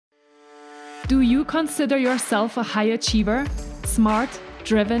Do you consider yourself a high achiever? Smart,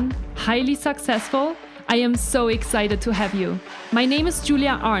 driven, highly successful? I am so excited to have you. My name is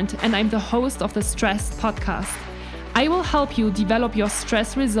Julia Arndt and I'm the host of the Stressed Podcast. I will help you develop your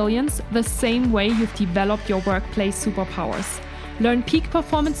stress resilience the same way you've developed your workplace superpowers. Learn peak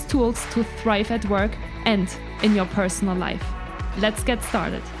performance tools to thrive at work and in your personal life. Let's get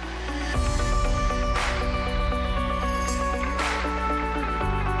started.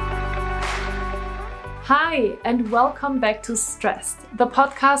 Hi, and welcome back to Stressed, the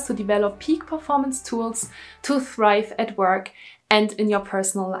podcast to develop peak performance tools to thrive at work and in your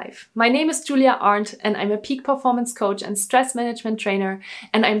personal life. My name is Julia Arndt and I'm a peak performance coach and stress management trainer,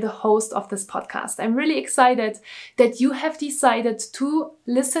 and I'm the host of this podcast. I'm really excited that you have decided to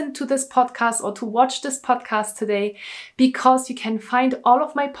listen to this podcast or to watch this podcast today, because you can find all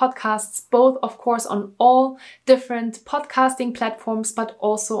of my podcasts, both of course on all different podcasting platforms, but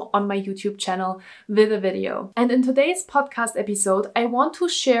also on my YouTube channel with a video. And in today's podcast episode, I want to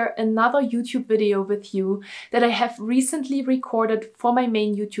share another YouTube video with you that I have recently recorded for my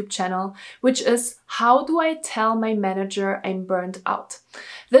main YouTube channel, which is how do I tell my manager I'm burnt out?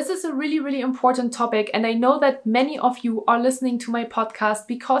 This is a really important topic, and I know that many of you are listening to my podcast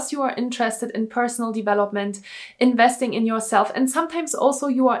because you are interested in personal development, investing in yourself, and sometimes also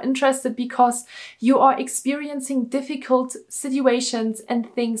you are interested because you are experiencing difficult situations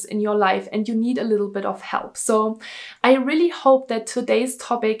and things in your life and you need a little bit of help. So I really hope that today's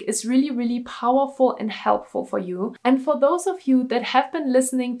topic is really powerful and helpful for you. And for those of you that have been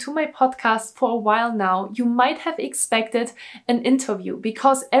listening to my podcast for a while now, you might have expected an interview,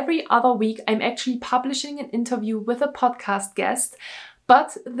 because every other week I'm actually publishing an interview with a podcast guest.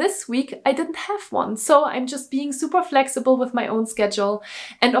 But this week I didn't have one. So I'm just being super flexible with my own schedule.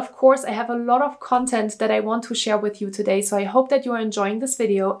 And of course, I have a lot of content that I want to share with you today. So I hope that you are enjoying this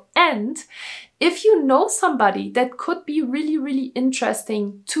video. And if you know somebody that could be really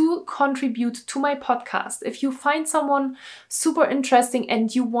interesting to contribute to my podcast, if you find someone super interesting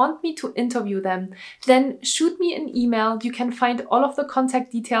and you want me to interview them, then shoot me an email. You can find all of the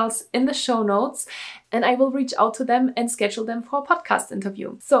contact details in the show notes, and I will reach out to them and schedule them for a podcast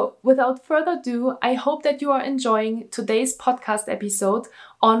interview. So without further ado, I hope that you are enjoying today's podcast episode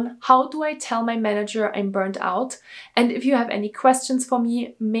on how do I tell my manager I'm burnt out. And if you have any questions for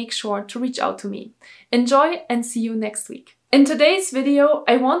me, make sure to reach out to me. Enjoy and see you next week. In today's video,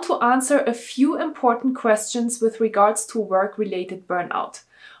 I want to answer a few important questions with regards to work-related burnout.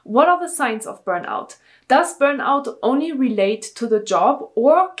 What are the signs of burnout? Does burnout only relate to the job,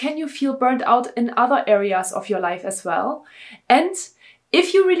 or can you feel burnt out in other areas of your life as well? And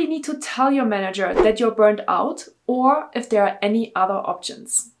if you really need to tell your manager that you're burnt out, or if there are any other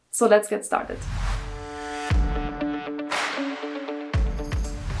options. So let's get started.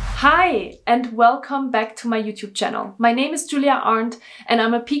 Hi, and welcome back to my YouTube channel. My name is Julia Arndt, and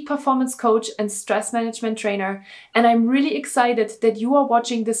I'm a peak performance coach and stress management trainer. And I'm really excited that you are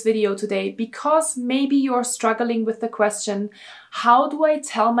watching this video today, because maybe you're struggling with the question, how do I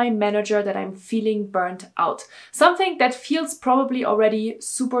tell my manager that I'm feeling burnt out? Something that feels probably already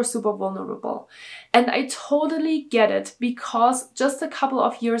super vulnerable. And I totally get it, because just a couple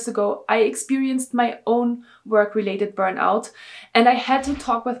of years ago, I experienced my own work-related burnout, and I had to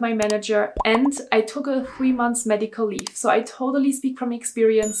talk with my manager, and I took a 3 months medical leave. So I totally speak from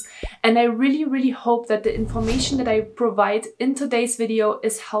experience, and I really hope that the information that I provide in today's video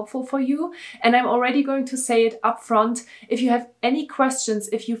is helpful for you. And I'm already going to say it up front. If you have any questions,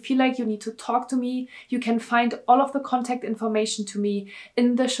 if you feel like you need to talk to me, you can find all of the contact information to me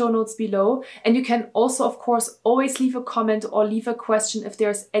in the show notes below. And you can also, of course, always leave a comment or leave a question if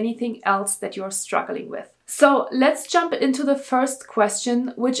there's anything else that you're struggling with. So let's jump into the first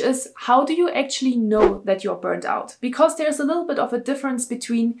question, which is, how do you actually know that you're burnt out? Because there's a little bit of a difference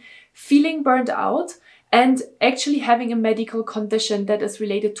between feeling burnt out and actually having a medical condition that is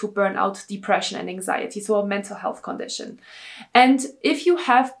related to burnout, depression, and anxiety, so a mental health condition. And if you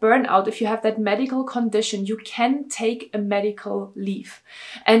have burnout, if you have that medical condition, you can take a medical leave.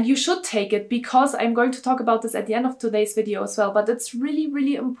 And you should take it, because I'm going to talk about this at the end of today's video as well, but it's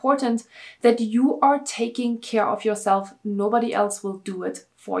really important that you are taking care of yourself. Nobody else will do it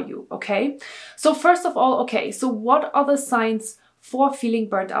for you, okay? So first of all, so what are the signs for feeling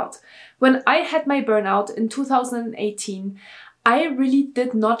burnt out? When I had my burnout in 2018, I really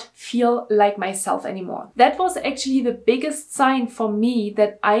did not feel like myself anymore. That was actually the biggest sign for me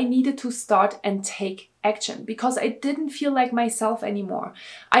that I needed to start and take action, because I didn't feel like myself anymore.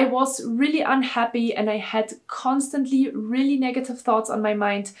 I was really unhappy and I had constantly really negative thoughts on my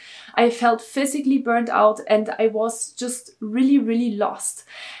mind. I felt physically burnt out and I was just really lost.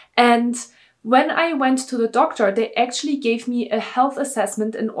 And When I went to the doctor, they actually gave me a health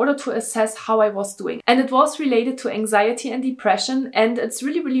assessment in order to assess how I was doing. And it was related to anxiety and depression, and it's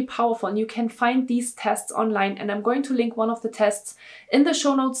really, really powerful. And you can find these tests online, and I'm going to link one of the tests in the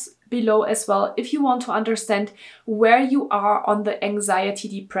show notes below as well if you want to understand where you are on the anxiety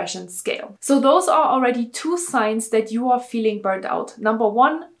depression scale. So those are already 2 signs that you are feeling burnt out. Number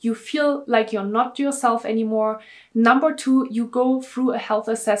 1, you feel like you're not yourself anymore. Number 2, you go through a health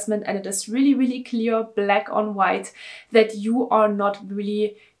assessment and it is really, really clear, black on white, that you are not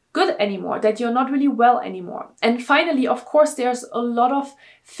really good anymore, that you're not really well anymore. And finally, of course, there's a lot of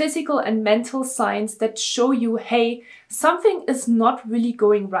physical and mental signs that show you, hey, something is not really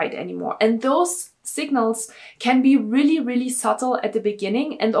going right anymore. And those signals can be really, really subtle at the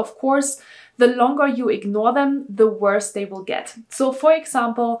beginning. And of course, the longer you ignore them, the worse they will get. So for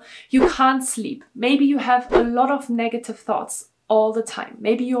example, you can't sleep. Maybe you have a lot of negative thoughts all the time.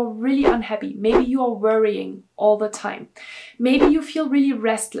 Maybe you're really unhappy. Maybe you're worrying all the time. Maybe you feel really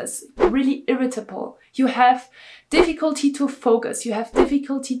restless, really irritable. You have difficulty to focus. You have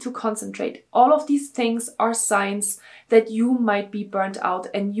difficulty to concentrate. All of these things are signs that you might be burnt out,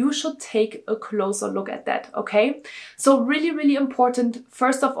 and you should take a closer look at that, okay? So really, really important,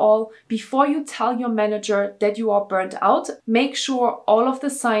 first of all, before you tell your manager that you are burnt out, make sure all of the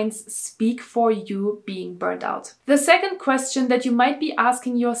signs speak for you being burnt out. The second question that you might be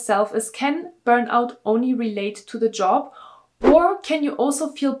asking yourself is, can burnout only relate to the job? Or can you also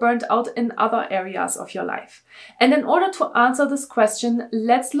feel burnt out in other areas of your life? And in order to answer this question,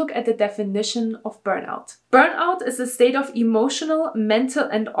 let's look at the definition of burnout. Burnout is a state of emotional, mental,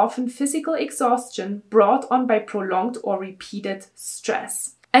 and often physical exhaustion brought on by prolonged or repeated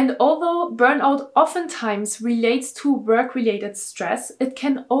stress. And although burnout oftentimes relates to work-related stress, it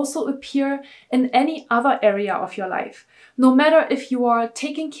can also appear in any other area of your life. No matter if you are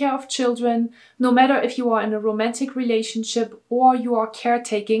taking care of children, no matter if you are in a romantic relationship or you are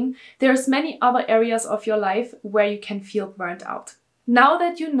caretaking, there's many other areas of your life where you can feel burnt out. Now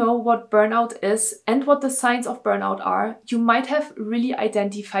that you know what burnout is and what the signs of burnout are, you might have really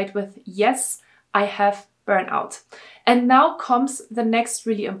identified with, yes, I have burnout. And now comes the next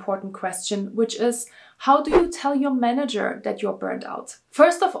really important question, which is, how do you tell your manager that you're burnt out?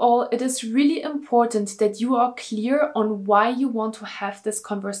 First of all, it is really important that you are clear on why you want to have this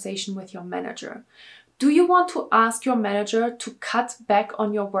conversation with your manager. Do you want to ask your manager to cut back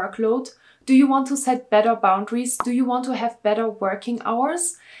on your workload? Do you want to set better boundaries? Do you want to have better working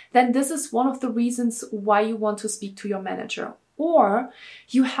hours? Then this is one of the reasons why you want to speak to your manager. Or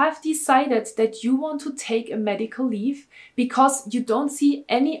you have decided that you want to take a medical leave because you don't see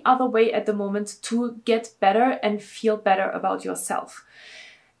any other way at the moment to get better and feel better about yourself.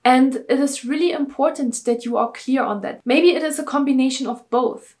 And it is really important that you are clear on that. Maybe it is a combination of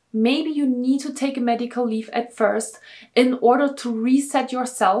both. Maybe you need to take a medical leave at first in order to reset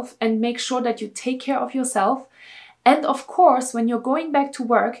yourself and make sure that you take care of yourself. And of course, when you're going back to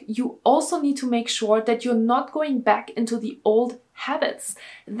work, you also need to make sure that you're not going back into the old habits.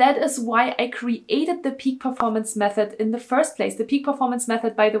 That is why I created the Peak Performance Method in the first place. The Peak Performance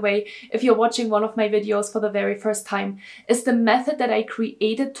Method, by the way, if you're watching one of my videos for the very first time, is the method that I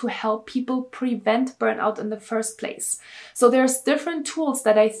created to help people prevent burnout in the first place. So there's different tools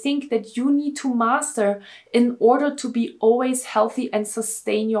that I think that you need to master in order to be always healthy and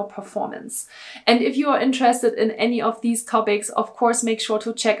sustain your performance. And if you are interested in any of these topics, of course, make sure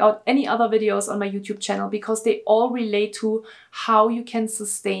to check out any other videos on my YouTube channel because they all relate to how you can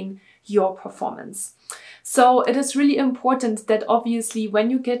sustain your performance. So it is really important that obviously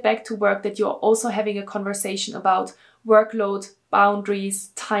when you get back to work that you're also having a conversation about workload, boundaries,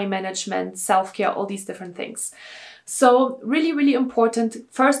 time management, self-care, all these different things. So really, really important.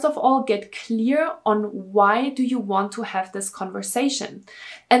 First of all, get clear on why do you want to have this conversation.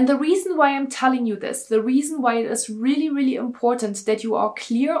 And the reason why I'm telling you this, the reason why it is really, really important that you are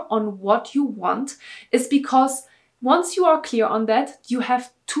clear on what you want is because once you are clear on that, you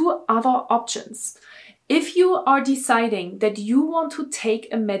have two other options. If you are deciding that you want to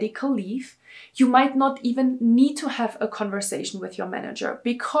take a medical leave, you might not even need to have a conversation with your manager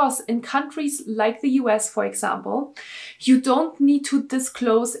because in countries like the US, for example, you don't need to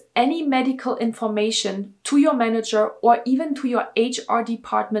disclose any medical information to your manager or even to your HR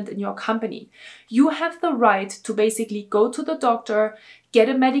department in your company. You have the right to basically go to the doctor, get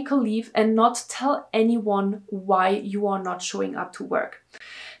a medical leave, and not tell anyone why you are not showing up to work.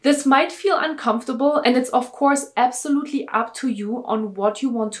 This might feel uncomfortable, and it's of course absolutely up to you on what you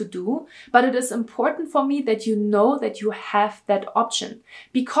want to do, but it is important for me that you know that you have that option.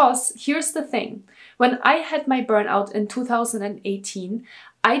 Because here's the thing, when I had my burnout in 2018,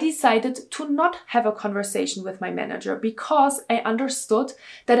 I decided to not have a conversation with my manager because I understood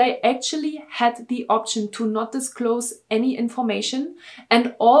that I actually had the option to not disclose any information,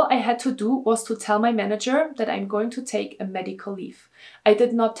 and all I had to do was to tell my manager that I'm going to take a medical leave. I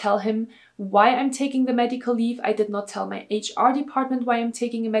did not tell him why I'm taking the medical leave. I did not tell my HR department why I'm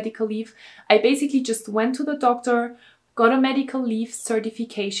taking a medical leave. I basically just went to the doctor, got a medical leave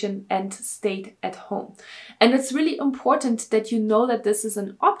certification, and stayed at home. And it's really important that you know that this is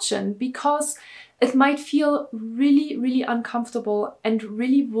an option, because it might feel really, really uncomfortable and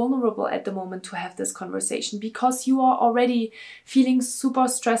really vulnerable at the moment to have this conversation, because you are already feeling super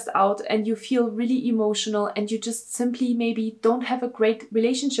stressed out and you feel really emotional, and you just simply maybe don't have a great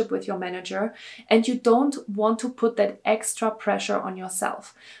relationship with your manager, and you don't want to put that extra pressure on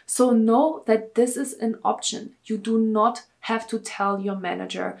yourself. So know that this is an option. You do not have to tell your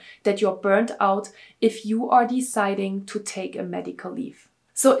manager that you're burnt out if you are deciding to take a medical leave.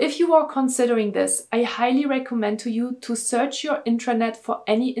 So if you are considering this, I highly recommend to you to search your intranet for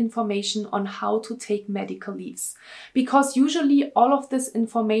any information on how to take medical leaves, because usually all of this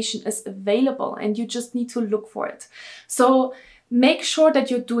information is available and you just need to look for it. So make sure that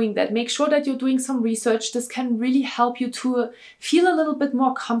you're doing that. Make sure that you're doing some research. This can really help you to feel a little bit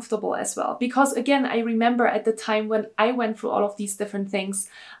more comfortable as well. Because again, I remember at the time when I went through all of these different things,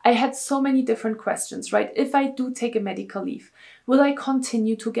 I had so many different questions, right? If I do take a medical leave, will I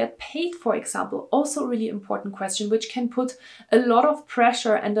continue to get paid, for example? Also a really important question, which can put a lot of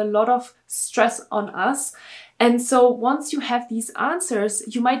pressure and a lot of stress on us. And so once you have these answers,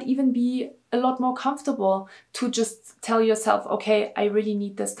 you might even be a lot more comfortable to just tell yourself, okay, I really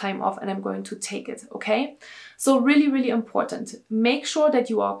need this time off and I'm going to take it, okay? So really, really important. Make sure that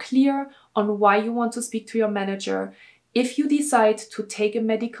you are clear on why you want to speak to your manager. If you decide to take a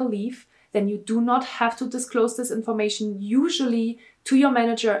medical leave, then you do not have to disclose this information usually to your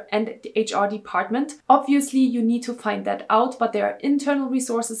manager and the HR department. Obviously, you need to find that out, but there are internal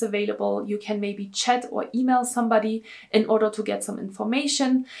resources available. You can maybe chat or email somebody in order to get some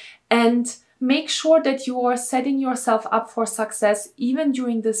information, and make sure that you are setting yourself up for success even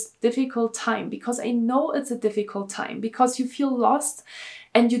during this difficult time, because I know it's a difficult time because you feel lost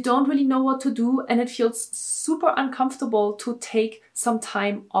and you don't really know what to do, and it feels super uncomfortable to take some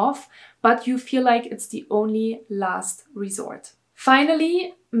time off, but you feel like it's the only last resort.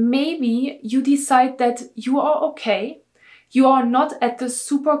 Finally, maybe you decide that you are okay. You are not at the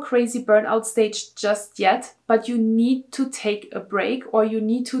super crazy burnout stage just yet, but you need to take a break, or you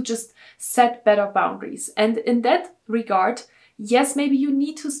need to just set better boundaries. And in that regard, yes, maybe you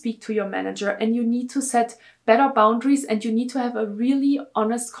need to speak to your manager and you need to set better boundaries, and you need to have a really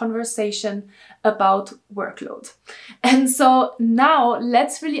honest conversation about workload. And so now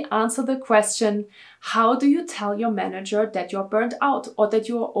let's really answer the question, how do you tell your manager that you're burnt out, or that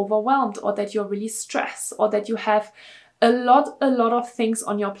you're overwhelmed, or that you're really stressed, or that you have a lot of things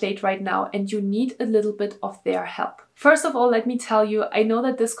on your plate right now and you need a little bit of their help? First of all, let me tell you, I know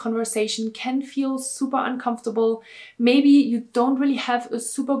that this conversation can feel super uncomfortable. Maybe you don't really have a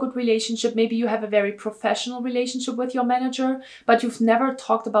super good relationship. Maybe you have a very professional relationship with your manager, but you've never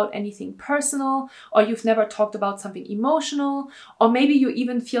talked about anything personal, or you've never talked about something emotional, or maybe you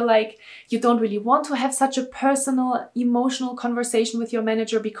even feel like you don't really want to have such a personal, emotional conversation with your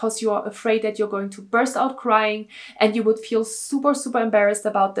manager because you are afraid that you're going to burst out crying and you would feel super embarrassed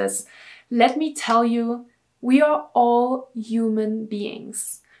about this. Let me tell you, we are all human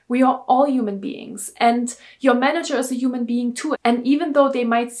beings. We are all human beings, and your manager is a human being too. And even though they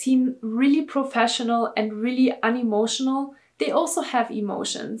might seem really professional and really unemotional, they also have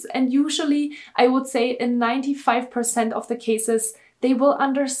emotions. And usually, I would say in 95% of the cases, they will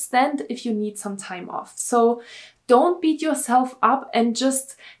understand if you need some time off. So don't beat yourself up and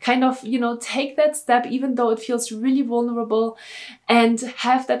just kind of, take that step, even though it feels really vulnerable, and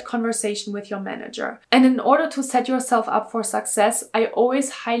have that conversation with your manager. And in order to set yourself up for success, I always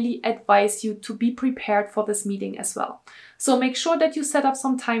highly advise you to be prepared for this meeting as well. So make sure that you set up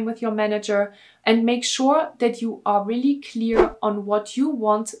some time with your manager and make sure that you are really clear on what you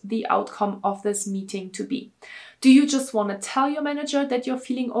want the outcome of this meeting to be. Do you just want to tell your manager that you're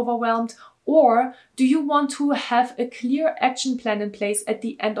feeling overwhelmed? Or do you want to have a clear action plan in place at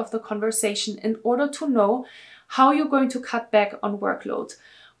the end of the conversation in order to know how you're going to cut back on workload?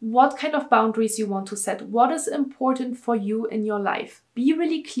 What kind of boundaries you want to set? What is important for you in your life? Be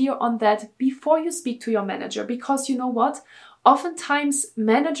really clear on that before you speak to your manager, because you know what? Oftentimes,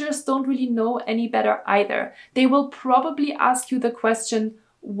 managers don't really know any better either. They will probably ask you the question,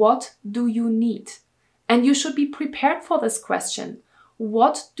 what do you need? And you should be prepared for this question.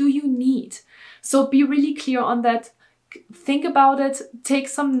 What do you need? So be really clear on that. think about it, take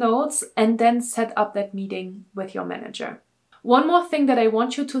some notes, and then set up that meeting with your manager. One more thing that I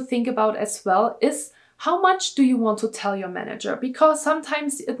want you to think about as well is how much do you want to tell your manager? Because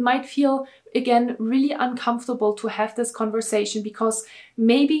sometimes it might feel, again, really uncomfortable to have this conversation because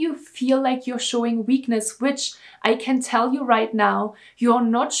maybe you feel like you're showing weakness, which I can tell you right now, you're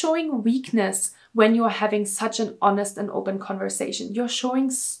not showing weakness when you're having such an honest and open conversation. You're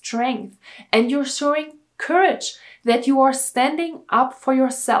showing strength and you're showing courage that you are standing up for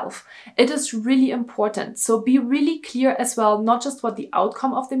yourself. It is really important. So be really clear as well, not just what the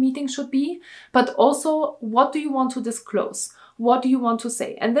outcome of the meeting should be, but also what do you want to disclose? What do you want to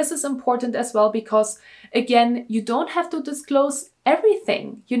say? And this is important as well because, again, you don't have to disclose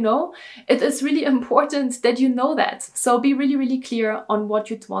everything, It is really important that you know that. So be really, really clear on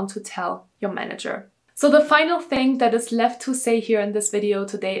what you'd want to tell your manager. So the final thing that is left to say here in this video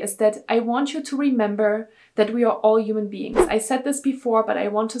today is that I want you to remember that we are all human beings. I said this before, but I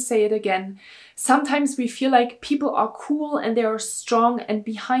want to say it again. Sometimes we feel like people are cool and they are strong, and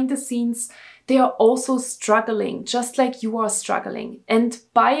behind the scenes, they are also struggling, just like you are struggling. And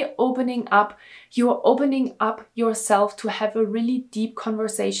by opening up, you are opening up yourself to have a really deep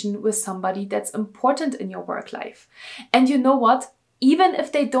conversation with somebody that's important in your work life. And you know what? Even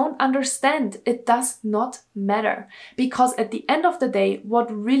if they don't understand, it does not matter. Because at the end of the day,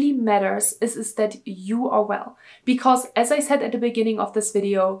 what really matters is that you are well. Because as I said at the beginning of this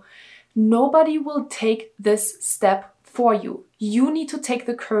video, nobody will take this step for you. You need to take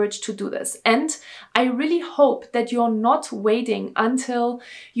the courage to do this. And I really hope that you're not waiting until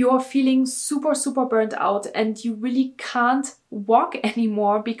you're feeling super, super burnt out and you really can't walk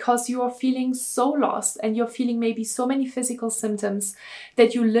anymore because you are feeling so lost and you're feeling maybe so many physical symptoms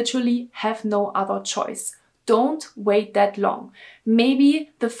that you literally have no other choice. Don't wait that long. Maybe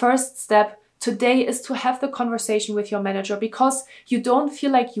the first step today is to have the conversation with your manager because you don't feel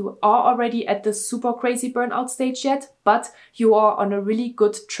like you are already at the super crazy burnout stage yet, but you are on a really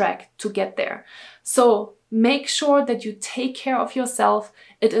good track to get there. So make sure that you take care of yourself.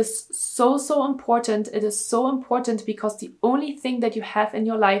 It is so, so important. It is so important because the only thing that you have in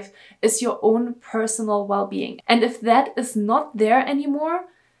your life is your own personal well-being. And if that is not there anymore,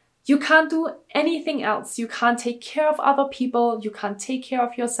 you can't do anything else. You can't take care of other people. You can't take care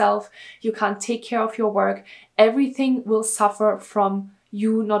of yourself. You can't take care of your work. Everything will suffer from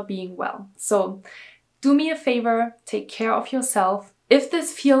you not being well. So do me a favor, take care of yourself. If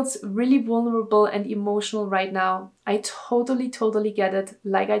this feels really vulnerable and emotional right now, I totally get it.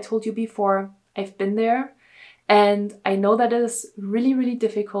 Like I told you before, I've been there and I know that it is really, really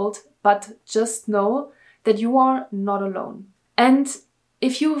difficult, but just know that you are not alone. And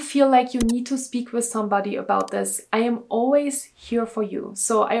if you feel like you need to speak with somebody about this, I am always here for you.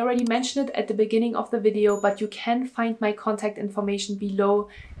 So I already mentioned it at the beginning of the video, but you can find my contact information below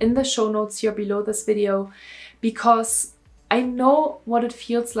in the show notes here below this video, because I know what it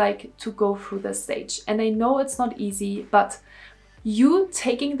feels like to go through this stage. And I know it's not easy, but you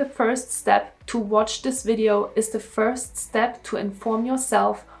taking the first step to watch this video is the first step to inform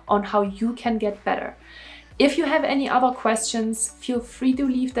yourself on how you can get better. If you have any other questions, feel free to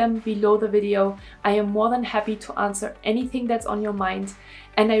leave them below the video. I am more than happy to answer anything that's on your mind,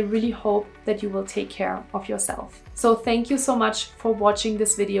 and I really hope that you will take care of yourself. So thank you so much for watching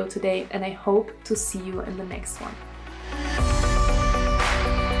this video today, and I hope to see you in the next one.